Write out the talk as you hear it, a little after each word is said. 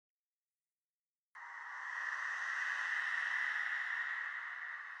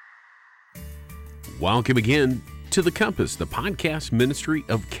Welcome again to The Compass, the podcast ministry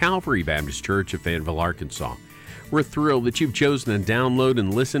of Calvary Baptist Church of Fayetteville, Arkansas. We're thrilled that you've chosen to download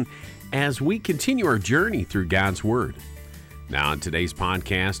and listen as we continue our journey through God's Word. Now, in today's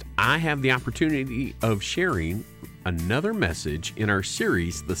podcast, I have the opportunity of sharing another message in our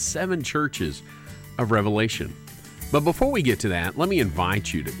series, The Seven Churches of Revelation. But before we get to that, let me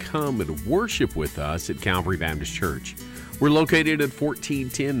invite you to come and worship with us at Calvary Baptist Church. We're located at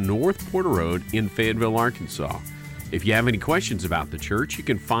 1410 North Porter Road in Fayetteville, Arkansas. If you have any questions about the church, you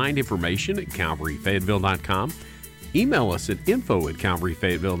can find information at calvaryfayetteville.com, email us at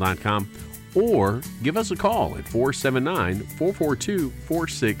info@calvaryfayetteville.com, or give us a call at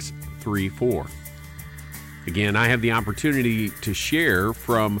 479-442-4634. Again, I have the opportunity to share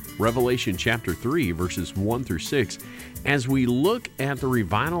from Revelation chapter 3, verses 1 through 6, as we look at the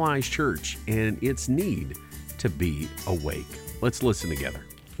revitalized church and its need to be awake. Let's listen together.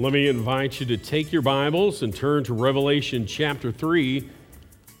 Let me invite you to take your Bibles and turn to Revelation chapter 3,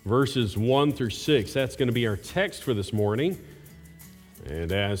 verses 1 through 6. That's going to be our text for this morning.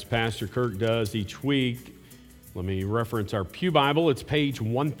 And as Pastor Kirk does each week, let me reference our Pew Bible. It's page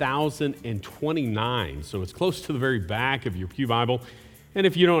 1029, so it's close to the very back of your Pew Bible. And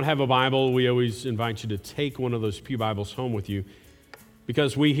if you don't have a Bible, we always invite you to take one of those Pew Bibles home with you,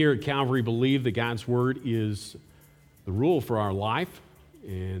 because we here at Calvary believe that God's Word is the rule for our life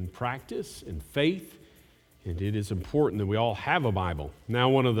and practice and faith, and it is important that we all have a Bible. Now,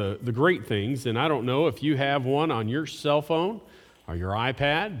 one of the great things, and I don't know if you have one on your cell phone or your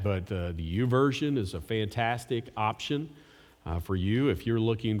iPad, but the YouVersion is a fantastic option for you if you're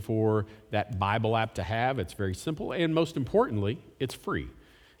looking for that Bible app to have. It's very simple, and most importantly, it's free.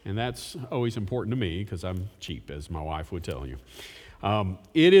 And that's always important to me because I'm cheap, as my wife would tell you.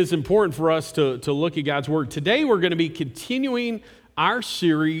 It is important for us to look at God's Word. Today we're going to be continuing our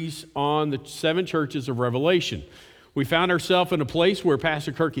series on the seven churches of Revelation. We found ourselves in a place where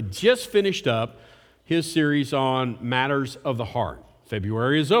Pastor Kirk had just finished up his series on matters of the heart.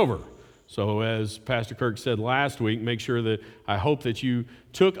 February is over. So as Pastor Kirk said last week, I hope that you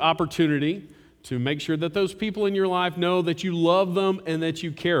took opportunity to make sure that those people in your life know that you love them and that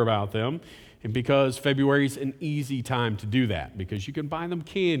you care about them. And because February is an easy time to do that, because you can buy them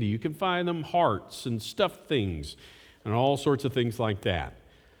candy, you can buy them hearts and stuffed things and all sorts of things like that.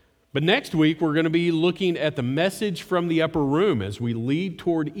 But next week, we're going to be looking at the message from the upper room as we lead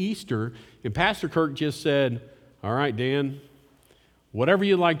toward Easter. And Pastor Kirk just said, all right, Dan, whatever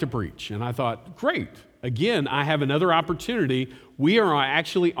you'd like to preach. And I thought, great. Again, I have another opportunity. We are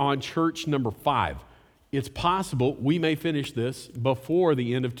actually on church number 5. It's possible we may finish this before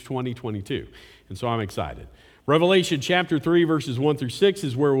the end of 2022. And so I'm excited. Revelation chapter 3, verses 1 through 6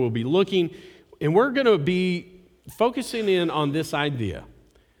 is where we'll be looking. And we're going to be focusing in on this idea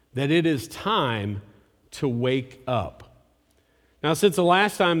that it is time to wake up. Now, since the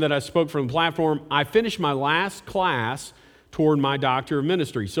last time that I spoke from the platform, I finished my last class toward my Doctor of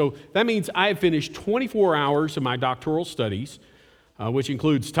Ministry. So that means I have finished 24 hours of my doctoral studies, which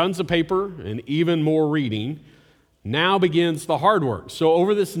includes tons of paper and even more reading. Now begins the hard work. So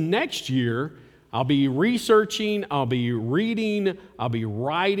over this next year, I'll be researching, I'll be reading, I'll be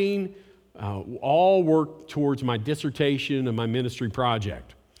writing, all work towards my dissertation and my ministry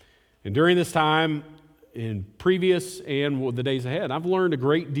project. And during this time, in previous and the days ahead, I've learned a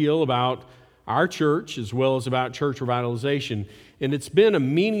great deal about our church as well as about church revitalization. And it's been a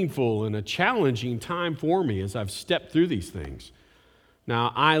meaningful and a challenging time for me as I've stepped through these things.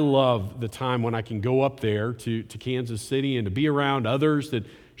 Now, I love the time when I can go up there to Kansas City and to be around others that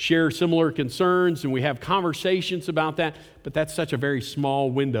share similar concerns, and we have conversations about that, but that's such a very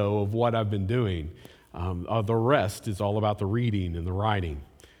small window of what I've been doing. The rest is all about the reading and the writing.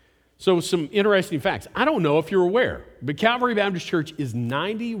 So some interesting facts. I don't know if you're aware, but Calvary Baptist Church is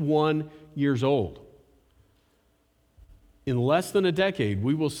 91 years old. In less than a decade,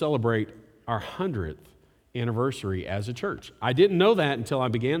 we will celebrate our 100th anniversary as a church. I didn't know that until I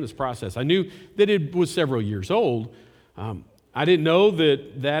began this process. I knew that it was several years old. I didn't know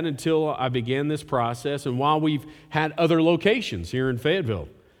that until I began this process, and while we've had other locations here in Fayetteville,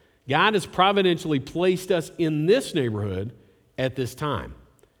 God has providentially placed us in this neighborhood at this time.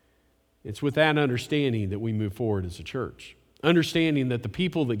 It's with that understanding that we move forward as a church. Understanding that the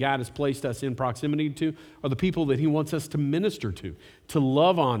people that God has placed us in proximity to are the people that He wants us to minister to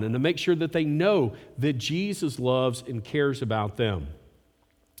love on, and to make sure that they know that Jesus loves and cares about them.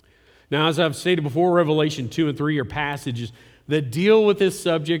 Now, as I've stated before, Revelation 2 and 3 are passages that deal with this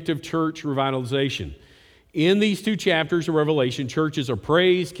subject of church revitalization. In these two chapters of Revelation, churches are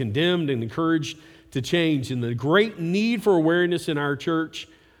praised, condemned, and encouraged to change. And the great need for awareness in our church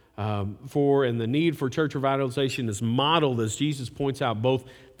and the need for church revitalization is modeled, as Jesus points out, both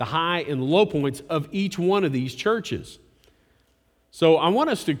the high and low points of each one of these churches. So I want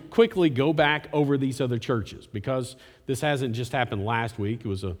us to quickly go back over these other churches, because this hasn't just happened last week. It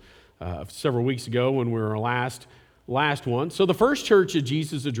was several weeks ago when we were last one. So the first church that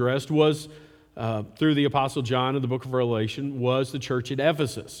Jesus addressed was, through the Apostle John in the book of Revelation, was the church at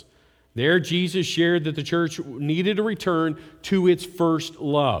Ephesus. There Jesus shared that the church needed to return to its first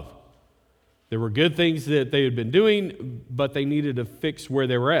love. There were good things that they had been doing, but they needed to fix where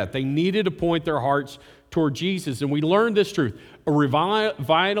they were at. They needed to point their hearts toward Jesus. And we learned this truth. A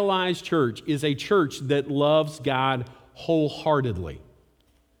revitalized church is a church that loves God wholeheartedly.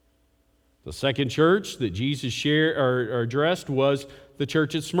 The second church that Jesus shared or addressed was the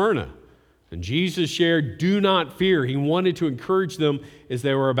church at Smyrna. And Jesus shared, "Do not fear." He wanted to encourage them as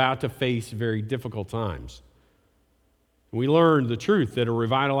they were about to face very difficult times. We learned the truth that a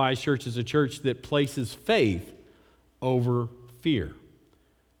revitalized church is a church that places faith over fear.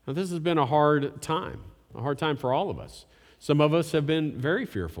 Now, this has been a hard time for all of us. Some of us have been very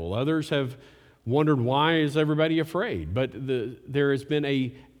fearful. Others have wondered, why is everybody afraid? But there has been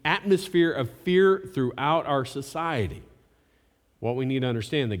an atmosphere of fear throughout our society. What we need to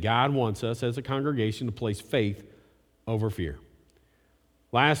understand, that God wants us as a congregation to place faith over fear.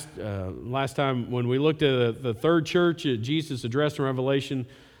 Last time when we looked at the third church that Jesus addressed in Revelation,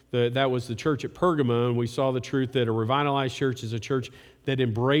 that was the church at Pergamum, and we saw the truth that a revitalized church is a church that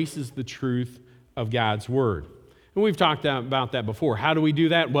embraces the truth of God's Word. And we've talked about that before. How do we do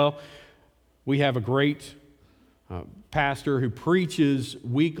that? Well, we have a great pastor who preaches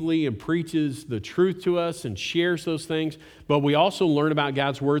weekly and preaches the truth to us and shares those things. But we also learn about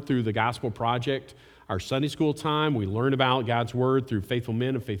God's Word through the Gospel Project, our Sunday school time. We learn about God's Word through faithful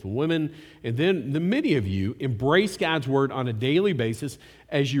men and faithful women. And then many of you embrace God's Word on a daily basis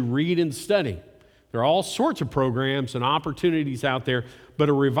as you read and study. There are all sorts of programs and opportunities out there, but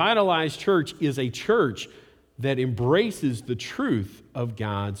a revitalized church is a church that embraces the truth of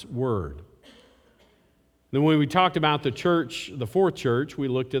God's Word. Then when we talked about the church, the fourth church, we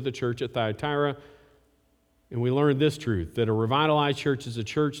looked at the church at Thyatira, and we learned this truth, that a revitalized church is a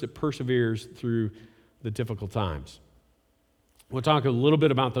church that perseveres through the difficult times. We'll talk a little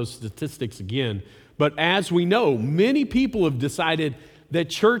bit about those statistics again, but as we know, many people have decided that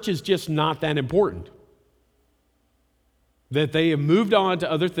church is just not that important, that they have moved on to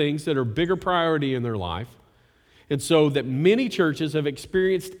other things that are bigger priority in their life. And so that many churches have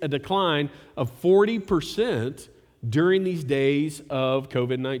experienced a decline of 40% during these days of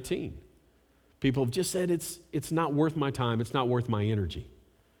COVID-19. People have just said, it's not worth my time, it's not worth my energy.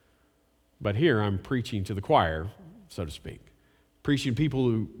 But here I'm preaching to the choir, so to speak. Preaching to people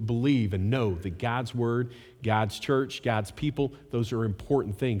who believe and know that God's Word, God's church, God's people, those are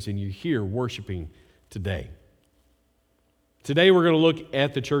important things, and you're here worshiping today. Today we're going to look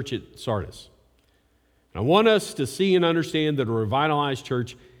at the church at Sardis. I want us to see and understand that a revitalized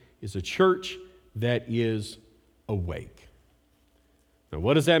church is a church that is awake. Now,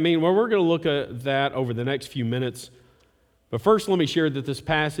 what does that mean? Well, we're going to look at that over the next few minutes. But first, let me share that this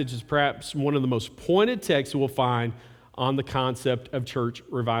passage is perhaps one of the most pointed texts we'll find on the concept of church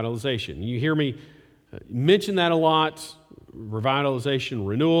revitalization. You hear me mention that a lot, revitalization,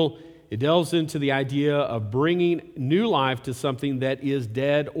 renewal. It delves into the idea of bringing new life to something that is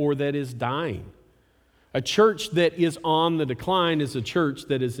dead or that is dying. A church that is on the decline is a church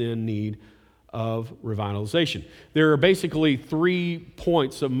that is in need of revitalization. There are basically 3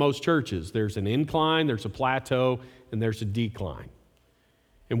 points of most churches. There's an incline, there's a plateau, and there's a decline.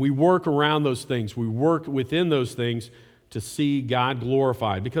 And we work around those things. We work within those things to see God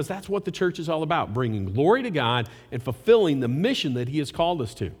glorified, because that's what the church is all about, bringing glory to God and fulfilling the mission that He has called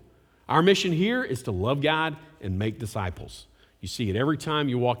us to. Our mission here is to love God and make disciples. You see it every time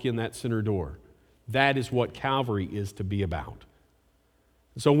you walk in that center door. That is what Calvary is to be about.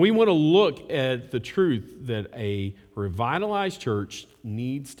 So we want to look at the truth that a revitalized church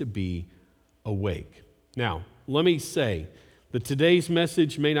needs to be awake. Now, let me say that today's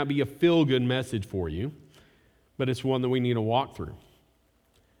message may not be a feel-good message for you, but it's one that we need to walk through.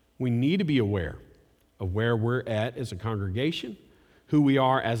 We need to be aware of where we're at as a congregation, who we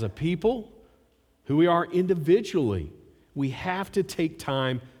are as a people, who we are individually. We have to take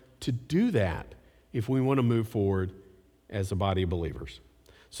time to do that if we want to move forward as a body of believers.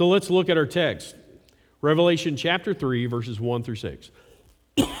 So let's look at our text. Revelation chapter 3, verses 1 through 6.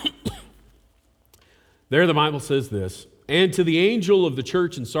 There the Bible says this, "And to the angel of the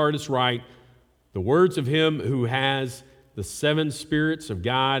church in Sardis write, the words of him who has the 7 spirits of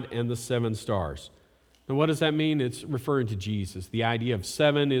God and the 7 stars." And what does that mean? It's referring to Jesus. The idea of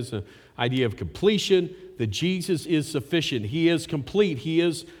 7 is an idea of completion, that Jesus is sufficient. He is complete. He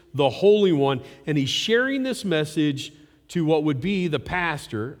is the Holy One. And he's sharing this message to what would be the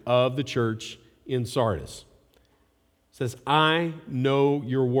pastor of the church in Sardis. It says, I know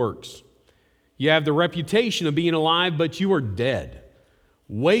your works. You have the reputation of being alive, but you are dead.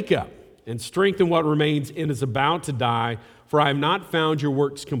 Wake up and strengthen what remains and is about to die, for I have not found your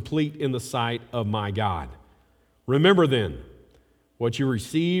works complete in the sight of my God. Remember then what you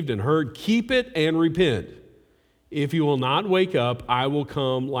received and heard, keep it and repent. If you will not wake up, I will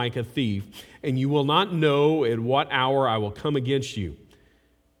come like a thief, and you will not know at what hour I will come against you.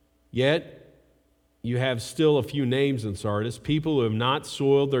 Yet you have still a few names in Sardis, people who have not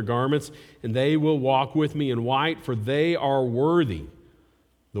soiled their garments, and they will walk with me in white, for they are worthy.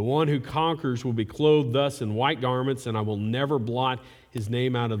 The one who conquers will be clothed thus in white garments, and I will never blot his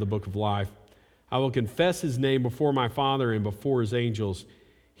name out of the book of life. I will confess his name before my Father and before his angels.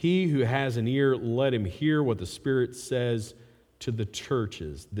 He who has an ear, let him hear what the Spirit says to the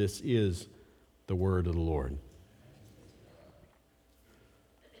churches. This is the word of the Lord.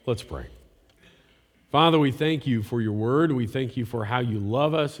 Let's pray. Father, we thank you for your word. We thank you for how you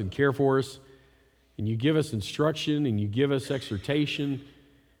love us and care for us. And you give us instruction, and you give us exhortation,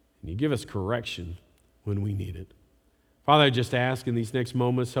 and you give us correction when we need it. Father, I just ask in these next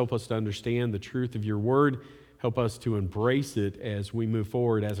moments, help us to understand the truth of your word. Help us to embrace it as we move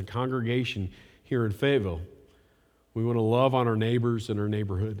forward as a congregation here in Fayetteville. We want to love on our neighbors and our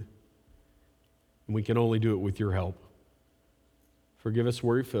neighborhood. And we can only do it with your help. Forgive us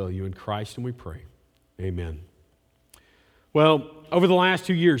where we fail you. In Christ and we pray. Amen. Well, over the last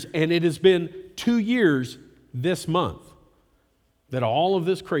 2 years, and it has been 2 years this month that all of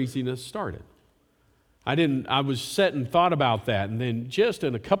this craziness started. I was set and thought about that, and then just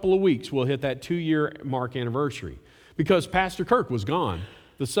in a couple of weeks, we'll hit that 2-year mark anniversary because Pastor Kirk was gone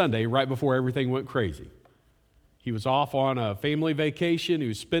the Sunday right before everything went crazy. He was off on a family vacation. He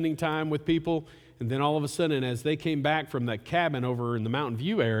was spending time with people, and then all of a sudden, as they came back from that cabin over in the Mountain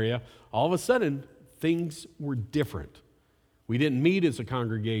View area, all of a sudden, things were different. We didn't meet as a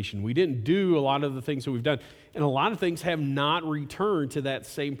congregation. We didn't do a lot of the things that we've done, and a lot of things have not returned to that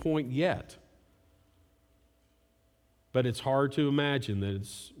same point yet. But it's hard to imagine that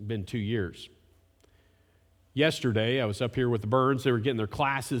it's been 2 years. Yesterday, I was up here with the Burns. They were getting their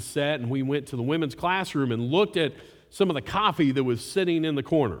classes set, and we went to the women's classroom and looked at some of the coffee that was sitting in the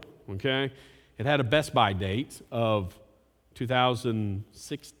corner, okay? It had a Best Buy date of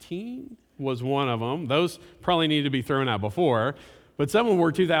 2016 was one of them. Those probably need to be thrown out before, but some of them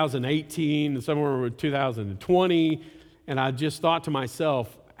were 2018, and some of them were 2020, and I just thought to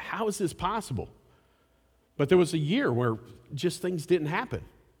myself, how is this possible? But there was a year where just things didn't happen.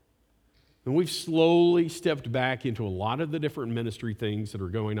 And we've slowly stepped back into a lot of the different ministry things that are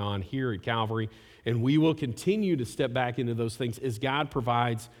going on here at Calvary, and we will continue to step back into those things as God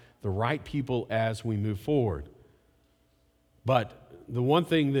provides the right people as we move forward. But the one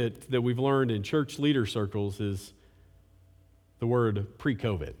thing that we've learned in church leader circles is the word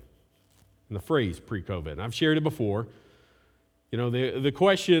pre-COVID and the phrase pre-COVID. And I've shared it before. You know, the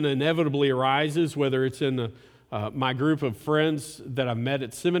question inevitably arises, whether it's in my group of friends that I've met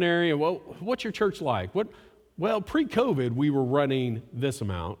at seminary, well, what's your church like? Well, pre-COVID, we were running this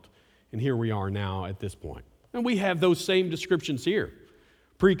amount, and here we are now at this point. And we have those same descriptions here.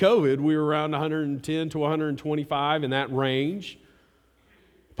 Pre-COVID, we were around 110 to 125 in that range.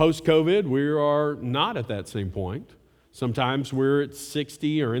 Post-COVID, we are not at that same point. Sometimes we're at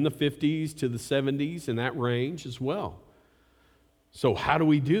 60 or in the 50s to the 70s in that range as well. So how do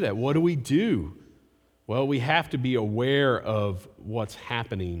we do that? What do we do? Well, we have to be aware of what's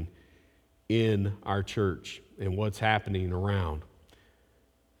happening in our church and what's happening around.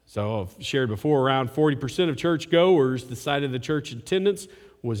 So I've shared before, around 40% of churchgoers decided the church attendance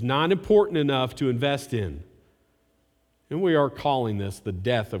was not important enough to invest in. And we are calling this the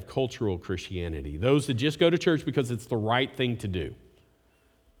death of cultural Christianity. Those that just go to church because it's the right thing to do.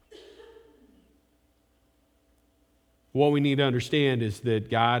 What we need to understand is that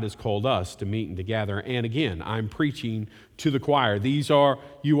God has called us to meet and to gather. And again, I'm preaching to the choir.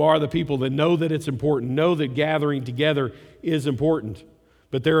 You are the people that know that it's important, know that gathering together is important.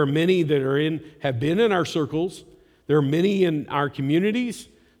 But there are many that have been in our circles. There are many in our communities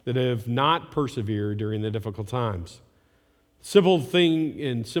that have not persevered during the difficult times. Simple thing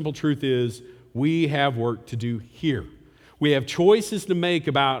and simple truth is we have work to do here. We have choices to make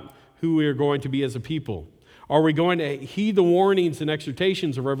about who we are going to be as a people. Are we going to heed the warnings and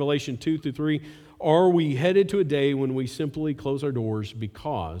exhortations of Revelation 2 through 3? Or are we headed to a day when we simply close our doors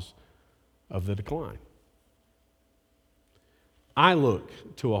because of the decline? I look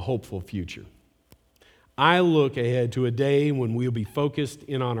to a hopeful future. I look ahead to a day when we'll be focused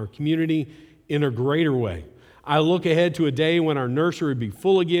in on our community in a greater way. I look ahead to a day when our nursery will be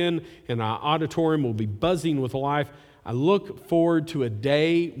full again and our auditorium will be buzzing with life. I look forward to a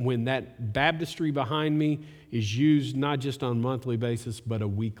day when that baptistry behind me is used not just on a monthly basis, but a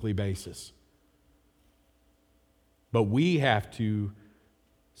weekly basis. But we have to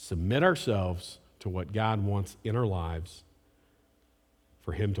submit ourselves to what God wants in our lives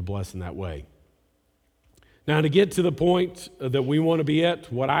for Him to bless in that way. Now, to get to the point that we want to be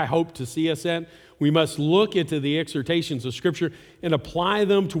at, what I hope to see us at, we must look into the exhortations of Scripture and apply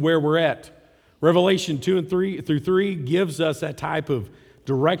them to where we're at. Revelation 2 and 3 through 3 gives us that type of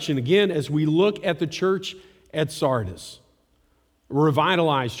direction again as we look at the church at Sardis. A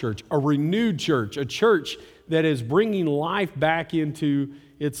revitalized church, a renewed church, a church that is bringing life back into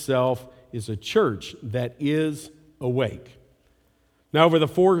itself, is a church that is awake. Now, over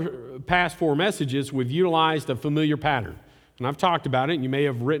the past four messages, we've utilized a familiar pattern. And I've talked about it, and you may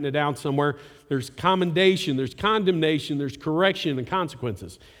have written it down somewhere. There's commendation, there's condemnation, there's correction and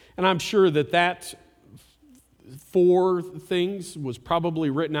consequences. And I'm sure that four things was probably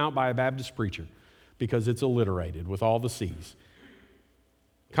written out by a Baptist preacher because it's alliterated with all the C's.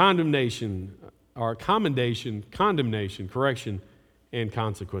 Condemnation, or commendation, condemnation, correction, and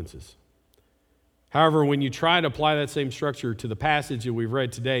consequences. However, when you try to apply that same structure to the passage that we've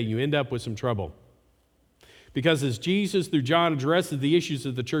read today, you end up with some trouble. Because as Jesus, through John, addresses the issues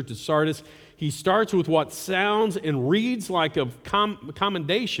of the church at Sardis, he starts with what sounds and reads like a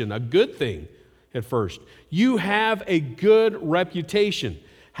commendation, a good thing at first. You have a good reputation.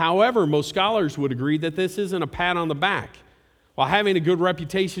 However, most scholars would agree that this isn't a pat on the back. While having a good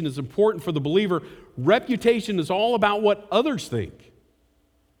reputation is important for the believer, reputation is all about what others think.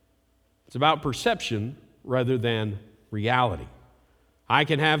 It's about perception rather than reality. I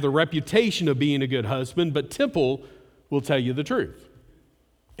can have the reputation of being a good husband, but Temple will tell you the truth.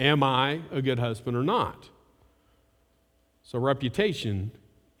 Am I a good husband or not? So reputation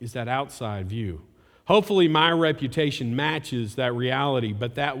is that outside view. Hopefully my reputation matches that reality,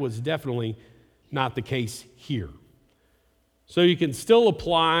 but that was definitely not the case here. So you can still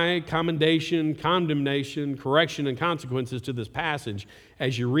apply commendation, condemnation, correction, and consequences to this passage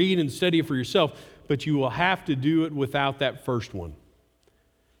as you read and study it for yourself, but you will have to do it without that first one.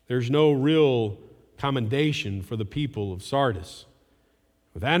 There's no real commendation for the people of Sardis.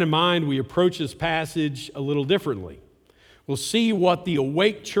 With that in mind, we approach this passage a little differently. We'll see what the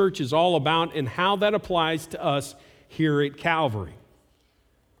awake church is all about and how that applies to us here at Calvary.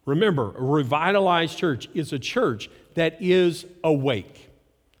 Remember, a revitalized church is a church that is awake.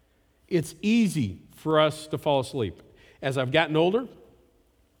 It's easy for us to fall asleep. As I've gotten older,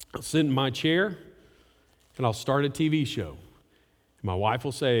 I'll sit in my chair and I'll start a TV show. My wife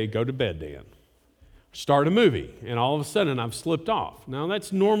will say, "Go to bed, Dan." Start a movie, and all of a sudden I've slipped off. Now,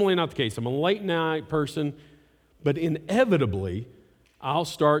 that's normally not the case. I'm a late night person, but inevitably I'll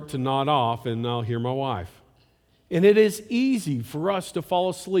start to nod off and I'll hear my wife. And it is easy for us to fall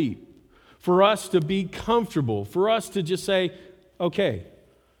asleep, for us to be comfortable, for us to just say, okay,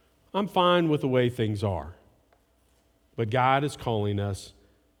 I'm fine with the way things are. But God is calling us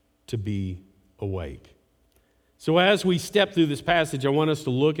to be awake. So as we step through this passage, I want us to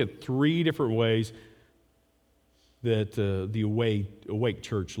look at three different ways that the awake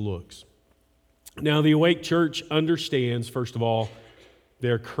church looks. Now, the awake church understands, first of all,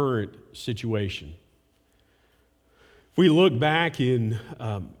 their current situation. If we look back in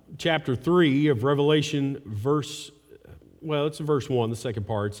chapter 3 of Revelation, it's verse 1, the second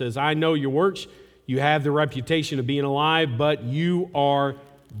part. It says, "I know your works. You have the reputation of being alive, but you are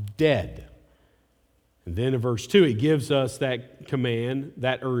dead." And then in verse 2, it gives us that command,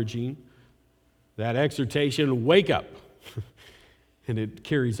 that urging, that exhortation, wake up. And it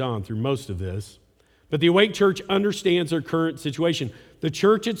carries on through most of this. But the awake church understands their current situation. The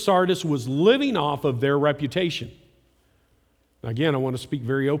church at Sardis was living off of their reputation. Now, again, I want to speak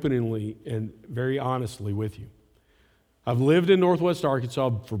very openly and very honestly with you. I've lived in Northwest Arkansas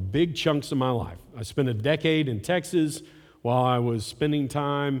for big chunks of my life. I spent a decade in Texas while I was spending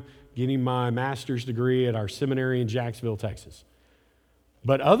time getting my master's degree at our seminary in Jacksonville, Texas.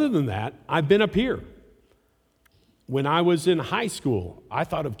 But other than that, I've been up here. When I was in high school, I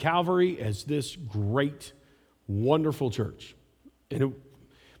thought of Calvary as this great, wonderful church. And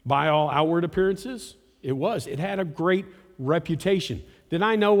by all outward appearances, it was. It had a great reputation. Did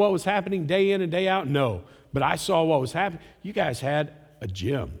I know what was happening day in and day out? No. But I saw what was happening. You guys had a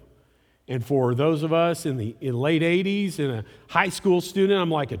gym. And for those of us in late 80s and a high school student,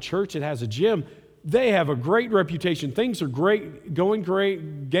 I'm like, a church that has a gym, They have a great reputation. Things are great, going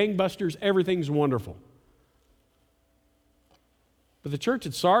great, gangbusters, everything's wonderful. But the church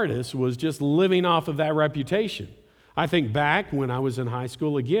at Sardis was just living off of that reputation. I think back when I was in high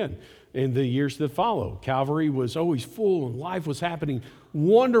school again, in the years that follow. Calvary was always full and life was happening.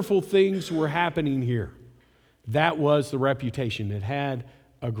 Wonderful things were happening here. That was the reputation. It had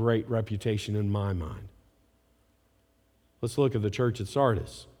a great reputation in my mind. Let's look at the church at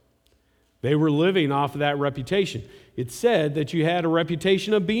Sardis. They were living off of that reputation. It said that you had a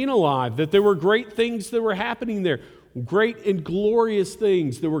reputation of being alive, that there were great things that were happening there, great and glorious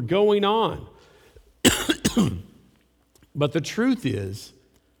things that were going on. But the truth is,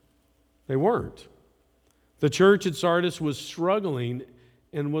 they weren't. The church at Sardis was struggling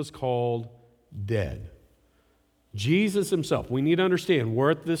and was called dead. Jesus himself, we need to understand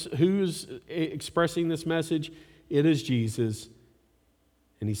who's expressing this message. It is Jesus.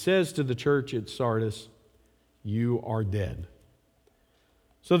 And he says to the church at Sardis, you are dead.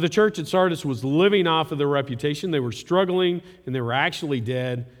 So the church at Sardis was living off of their reputation. They were struggling and they were actually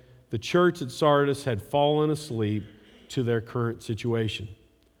dead. The church at Sardis had fallen asleep to their current situation.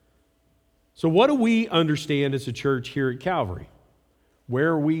 So what do we understand as a church here at Calvary?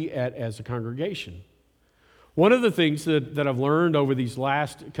 Where are we at as a congregation? One of the things that I've learned over these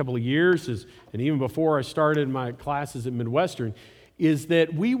last couple of years is, and even before I started my classes at Midwestern, is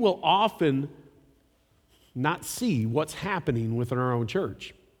that we will often not see what's happening within our own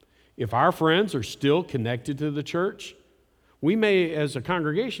church. If our friends are still connected to the church, we may, as a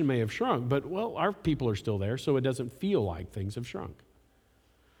congregation, may have shrunk, but, well, our people are still there, so it doesn't feel like things have shrunk.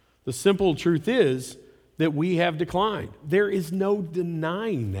 The simple truth is that we have declined. There is no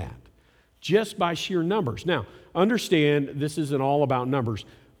denying that, just by sheer numbers. Now, understand this isn't all about numbers,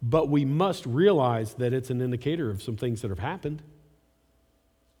 but we must realize that it's an indicator of some things that have happened.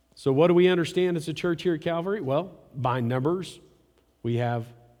 So what do we understand as a church here at Calvary? Well, by numbers, we have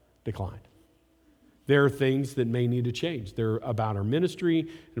declined. There are things that may need to change. They're about our ministry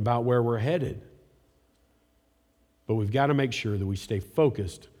and about where we're headed. But we've got to make sure that we stay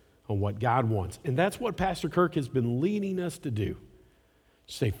focused on what God wants. And that's what Pastor Kirk has been leading us to do.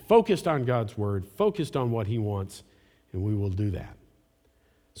 Stay focused on God's word, focused on what he wants, and we will do that.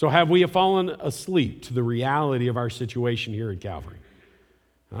 So have we fallen asleep to the reality of our situation here at Calvary?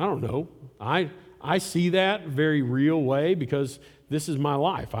 I don't know. I see that very real way because this is my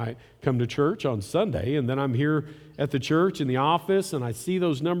life. I come to church on Sunday, and then I'm here at the church in the office, and I see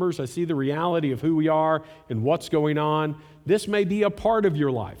those numbers. I see the reality of who we are and what's going on. This may be a part of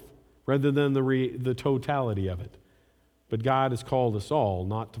your life rather than the totality of it. But God has called us all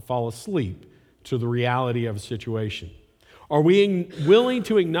not to fall asleep to the reality of a situation. Are we willing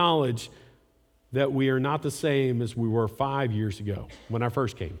to acknowledge that we are not the same as we were 5 years ago when I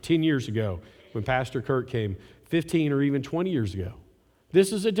first came, 10 years ago when Pastor Kirk came, 15 or even 20 years ago?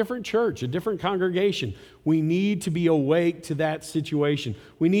 This is a different church, a different congregation. We need to be awake to that situation.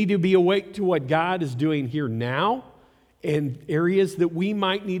 We need to be awake to what God is doing here now and areas that we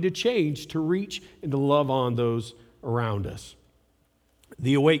might need to change to reach and to love on those around us.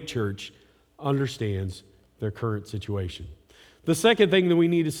 The awake church understands their current situation. The second thing that we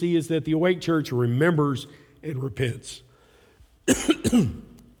need to see is that the awake church remembers and repents.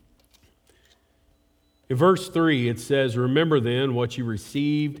 In verse 3, it says, "Remember then what you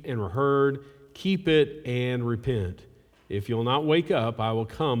received and heard, keep it and repent. If you'll not wake up, I will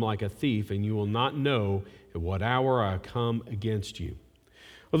come like a thief, and you will not know at what hour I come against you."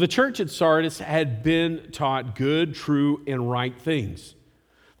 Well, the church at Sardis had been taught good, true, and right things.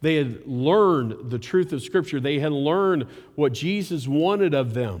 They had learned the truth of Scripture. They had learned what Jesus wanted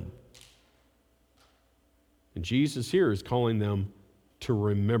of them. And Jesus here is calling them to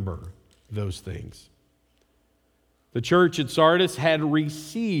remember those things. The church at Sardis had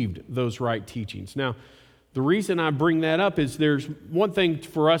received those right teachings. Now, the reason I bring that up is there's one thing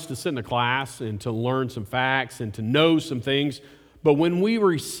for us to sit in a class and to learn some facts and to know some things, but when we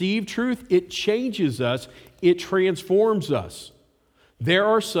receive truth, it changes us, it transforms us. There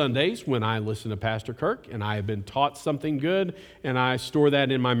are Sundays when I listen to Pastor Kirk and I have been taught something good and I store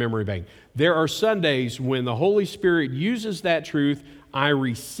that in my memory bank. There are Sundays when the Holy Spirit uses that truth, I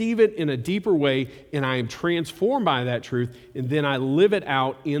receive it in a deeper way and I am transformed by that truth, and then I live it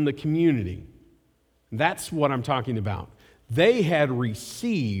out in the community. That's what I'm talking about. They had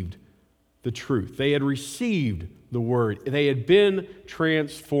received the truth. They had received the word. They had been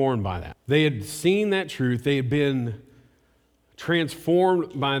transformed by that. They had seen that truth. They had been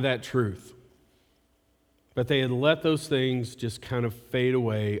transformed by that truth. But they had let those things just kind of fade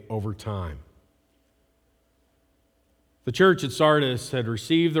away over time. The church at Sardis had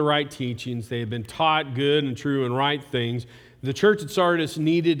received the right teachings. They had been taught good and true and right things. The church at Sardis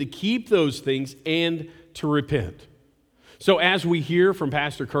needed to keep those things and to repent. So as we hear from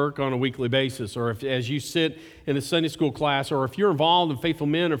Pastor Kirk on a weekly basis, or as you sit in a Sunday school class, or if you're involved in Faithful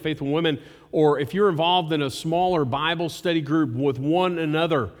Men or Faithful Women, or if you're involved in a smaller Bible study group with one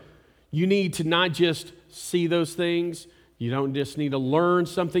another, you need to not just see those things. You don't just need to learn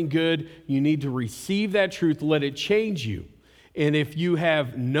something good. You need to receive that truth, let it change you. And if you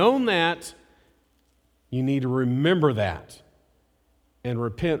have known that, you need to remember that and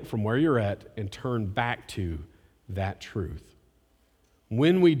repent from where you're at and turn back to that truth.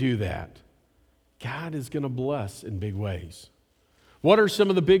 When we do that, God is going to bless in big ways. What are some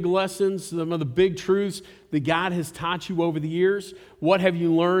of the big lessons, some of the big truths that God has taught you over the years? What have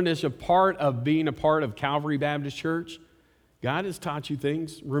you learned as a part of being a part of Calvary Baptist Church? God has taught you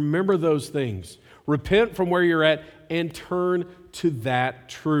things. Remember those things. Repent from where you're at and turn to that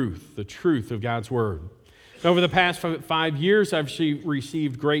truth, the truth of God's Word. Over the past 5 years, I've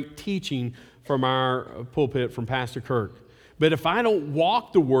received great teaching from our pulpit from Pastor Kirk. But if I don't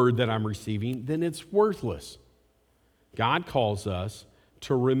walk the Word that I'm receiving, then it's worthless. God calls us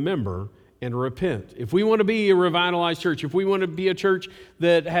to remember and repent. If we want to be a revitalized church, if we want to be a church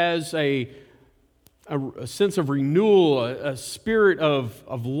that has a sense of renewal, a spirit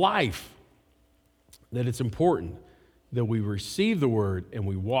of life, that it's important that we receive the Word and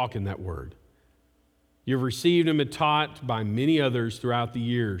we walk in that Word. You've received and been taught by many others throughout the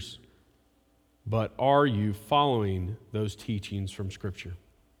years, but are you following those teachings from Scripture?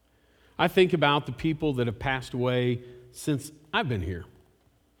 I think about the people that have passed away since I've been here.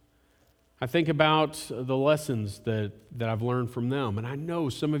 I think about the lessons that I've learned from them, and I know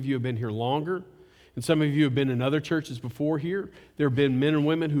some of you have been here longer, and some of you have been in other churches before here. There have been men and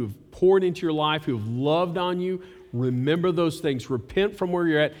women who have poured into your life, who have loved on you. Remember those things. Repent from where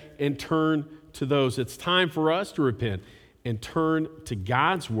you're at and turn to those. It's time for us to repent and turn to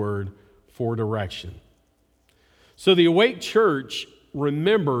God's Word for direction. So the Awake Church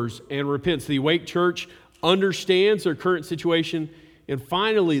remembers and repents. The Awake Church understands their current situation. And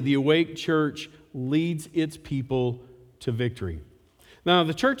finally, the Awake Church leads its people to victory. Now,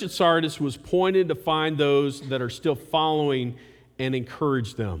 the church at Sardis was pointed to find those that are still following and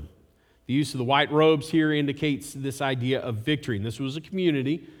encourage them. The use of the white robes here indicates this idea of victory. And this was a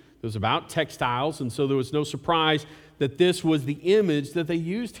community that was about textiles, and so there was no surprise that this was the image that they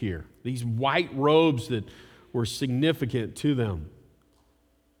used here, these white robes that were significant to them.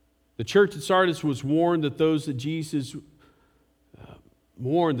 The church at Sardis was warned that those that Jesus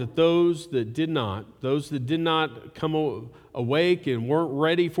warned that those that did not come awake and weren't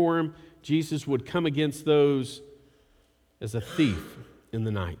ready for him, Jesus would come against those as a thief in the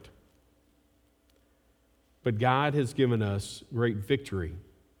night. But God has given us great victory.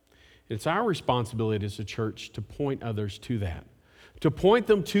 It's our responsibility as a church to point others to that, to point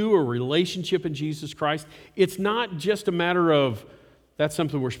them to a relationship in Jesus Christ. It's not just a matter of that's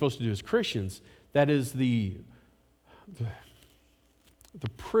something we're supposed to do as Christians. That is the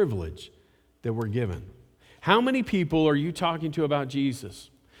privilege that we're given. How many people are you talking to about Jesus?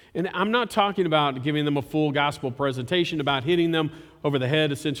 And I'm not talking about giving them a full gospel presentation, about hitting them over the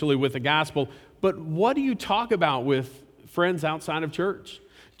head essentially with the gospel, but what do you talk about with friends outside of church?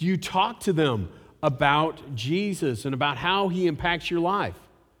 Do you talk to them about Jesus and about how he impacts your life?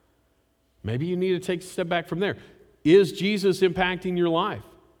 Maybe you need to take a step back from there. Is Jesus impacting your life?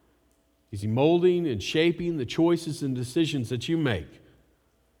 Is he molding and shaping the choices and decisions that you make?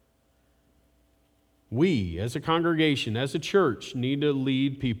 We, as a congregation, as a church, need to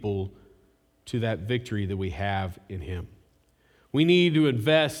lead people to that victory that we have in him. We need to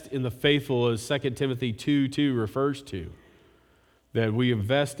invest in the faithful, as 2 Timothy 2:2 refers to, that we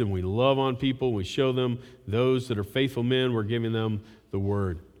invest and we love on people, we show them those that are faithful men, we're giving them the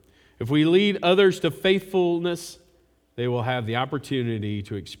word. If we lead others to faithfulness, they will have the opportunity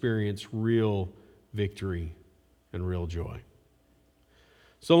to experience real victory and real joy.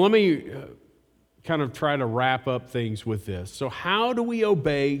 So let me kind of try to wrap up things with this. So how do we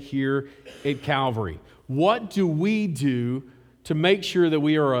obey here at Calvary? What do we do to make sure that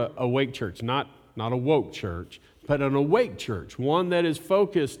we are a awake church? Not a woke church, but an awake church, one that is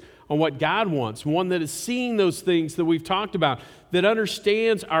focused on what God wants, one that is seeing those things that we've talked about, that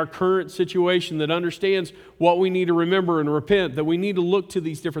understands our current situation, that understands what we need to remember and repent, that we need to look to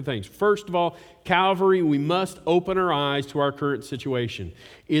these different things. First of all, Calvary, we must open our eyes to our current situation.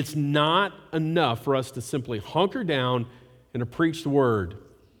 It's not enough for us to simply hunker down and to preach the word.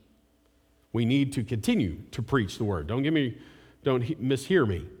 We need to continue to preach the word. Don't mishear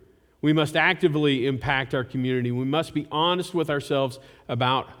me. We must actively impact our community. We must be honest with ourselves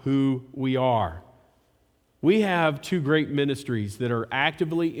about who we are. We have two great ministries that are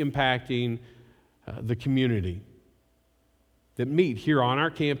actively impacting the community that meet here on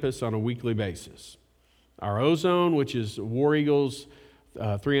our campus on a weekly basis. Our Ozone, which is War Eagles'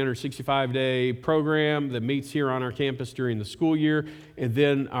 365-day program that meets here on our campus during the school year, and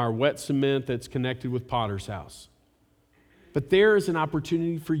then our Wet Cement that's connected with Potter's House. But there is an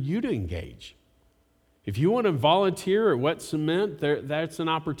opportunity for you to engage. If you want to volunteer at Wet Cement, that's an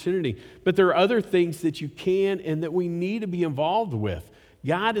opportunity. But there are other things that you can and that we need to be involved with.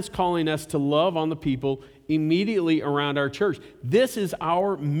 God is calling us to love on the people immediately around our church. This is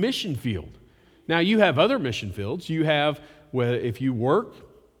our mission field. Now, you have other mission fields. You have, well, if you work,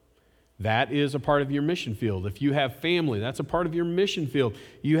 that is a part of your mission field. If you have family, that's a part of your mission field.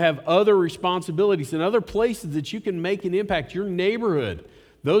 You have other responsibilities and other places that you can make an impact. Your neighborhood,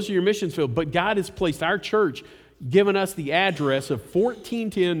 those are your mission field. But God has placed our church, given us the address of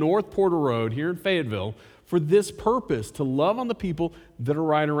 1410 North Porter Road here in Fayetteville for this purpose, to love on the people that are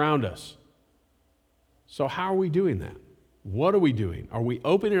right around us. So how are we doing that? What are we doing? Are we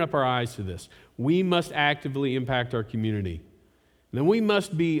opening up our eyes to this? We must actively impact our community. And then we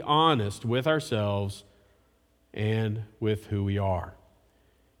must be honest with ourselves and with who we are.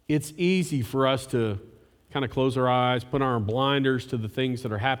 It's easy for us to kind of close our eyes, put our blinders to the things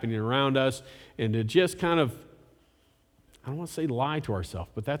that are happening around us, and to just kind of, I don't want to say lie to ourselves,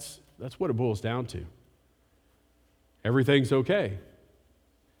 but that's what it boils down to. Everything's okay.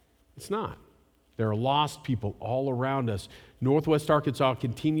 It's not. There are lost people all around us. Northwest Arkansas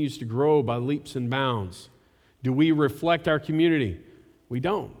continues to grow by leaps and bounds. Do we reflect our community? We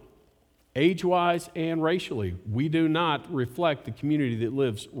don't. Age-wise and racially, we do not reflect the community that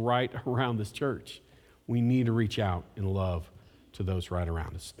lives right around this church. We need to reach out in love to those right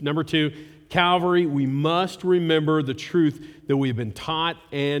around us. Number 2, Calvary, we must remember the truth that we've been taught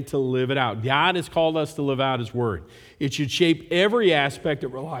and to live it out. God has called us to live out His Word. It should shape every aspect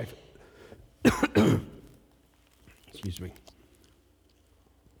of our life. Excuse me.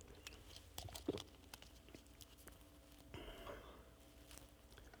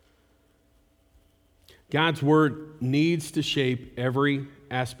 God's Word needs to shape every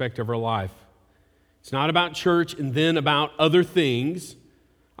aspect of our life. It's not about church and then about other things.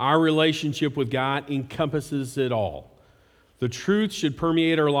 Our relationship with God encompasses it all. The truth should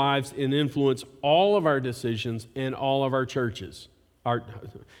permeate our lives and influence all of our decisions and all of our churches.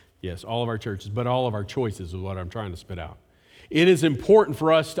 Yes, all of our churches, but all of our choices is what I'm trying to spit out. It is important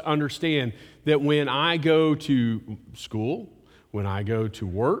for us to understand that when I go to school, when I go to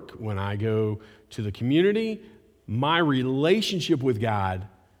work, when I go to the community, my relationship with God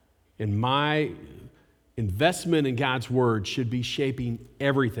and my investment in God's Word should be shaping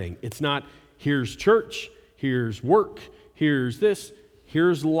everything. It's not, here's church, here's work, here's this,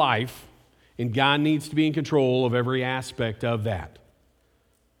 here's life, and God needs to be in control of every aspect of that.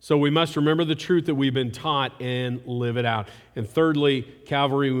 So we must remember the truth that we've been taught and live it out. And thirdly,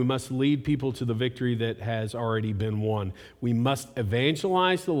 Calvary, we must lead people to the victory that has already been won. We must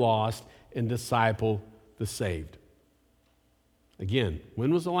evangelize the lost and disciple the saved. Again,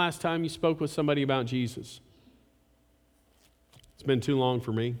 when was the last time you spoke with somebody about Jesus? It's been too long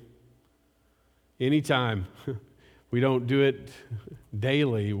for me. Anytime we don't do it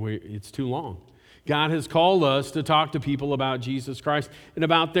daily, it's too long. God has called us to talk to people about Jesus Christ and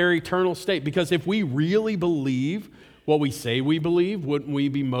about their eternal state. Because if we really believe what we say we believe, wouldn't we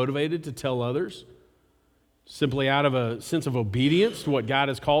be motivated to tell others? Simply out of a sense of obedience to what God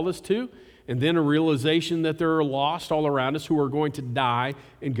has called us to, and then a realization that there are lost all around us who are going to die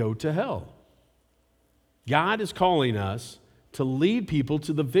and go to hell. God is calling us to lead people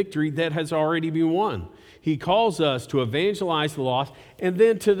to the victory that has already been won. He calls us to evangelize the lost and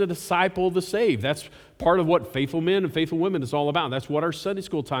then to disciple the saved. That's part of what Faithful Men and Faithful Women is all about. That's what our Sunday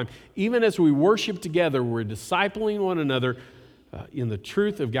school time, even as we worship together, we're discipling one another in the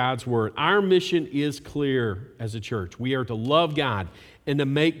truth of God's Word. Our mission is clear as a church. We are to love God and to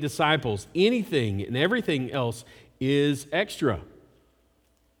make disciples. Anything and everything else is extra.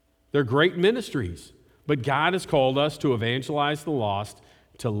 They're great ministries, but God has called us to evangelize the lost,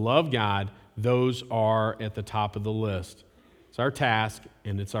 to love God. Those are at the top of the list. It's our task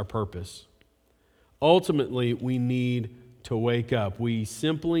and it's our purpose. Ultimately, we need to wake up. We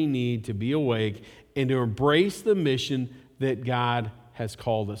simply need to be awake and to embrace the mission that God has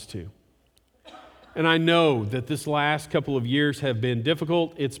called us to. And I know that this last couple of years have been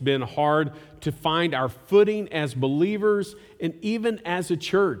difficult. It's been hard to find our footing as believers and even as a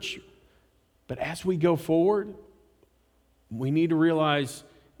church. But as we go forward, we need to realize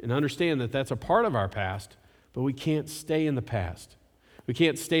and understand that that's a part of our past, but we can't stay in the past. We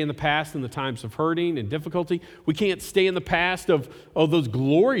can't stay in the past in the times of hurting and difficulty. We can't stay in the past of those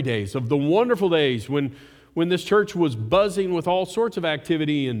glory days, of the wonderful days when this church was buzzing with all sorts of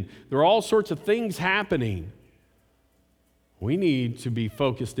activity and there were all sorts of things happening. We need to be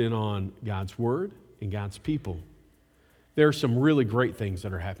focused in on God's Word and God's people. There are some really great things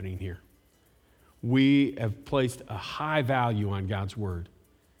that are happening here. We have placed a high value on God's Word,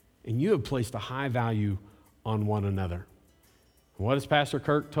 and you have placed a high value on one another. What has Pastor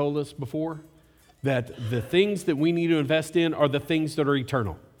Kirk told us before? That the things that we need to invest in are the things that are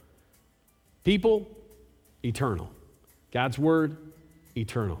eternal. People, eternal. God's Word,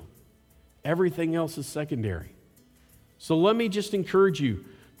 eternal. Everything else is secondary. So let me just encourage you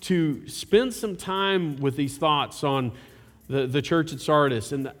to spend some time with these thoughts on the church at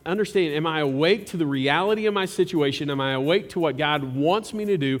Sardis and understand, am I awake to the reality of my situation? Am I awake to what God wants me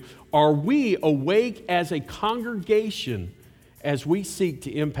to do? Are we awake as a congregation as we seek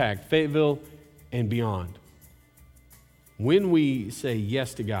to impact Fayetteville and beyond? When we say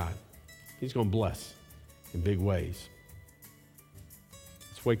yes to God, He's going to bless in big ways.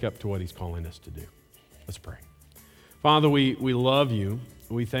 Let's wake up to what He's calling us to do. Let's pray. Father, we love you.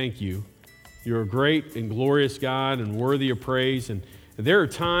 We thank you. You're a great and glorious God and worthy of praise. And there are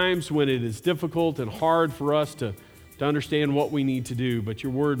times when it is difficult and hard for us to understand what we need to do, but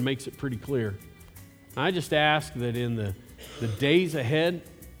your word makes it pretty clear. I just ask that in the days ahead,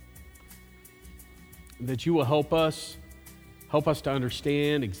 that you will help us to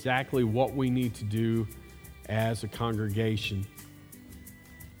understand exactly what we need to do as a congregation.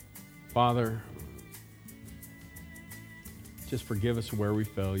 Father, just forgive us where we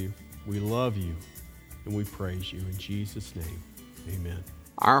fail you. We love you and we praise you. In Jesus' name, amen.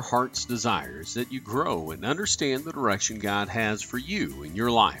 Our heart's desire is that you grow and understand the direction God has for you in your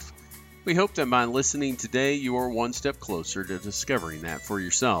life. We hope that by listening today, you are one step closer to discovering that for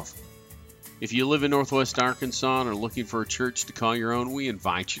yourself. If you live in Northwest Arkansas and are looking for a church to call your own, we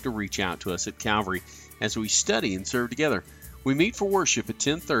invite you to reach out to us at Calvary as we study and serve together. We meet for worship at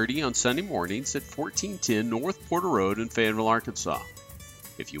 10:30 on Sunday mornings at 1410 North Porter Road in Fayetteville, Arkansas.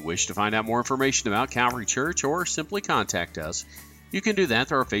 If you wish to find out more information about Calvary Church or simply contact us, you can do that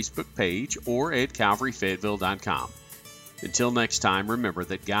through our Facebook page or at calvaryfayetteville.com. Until next time, remember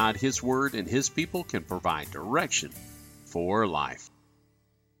that God, His Word, and His people can provide direction for life.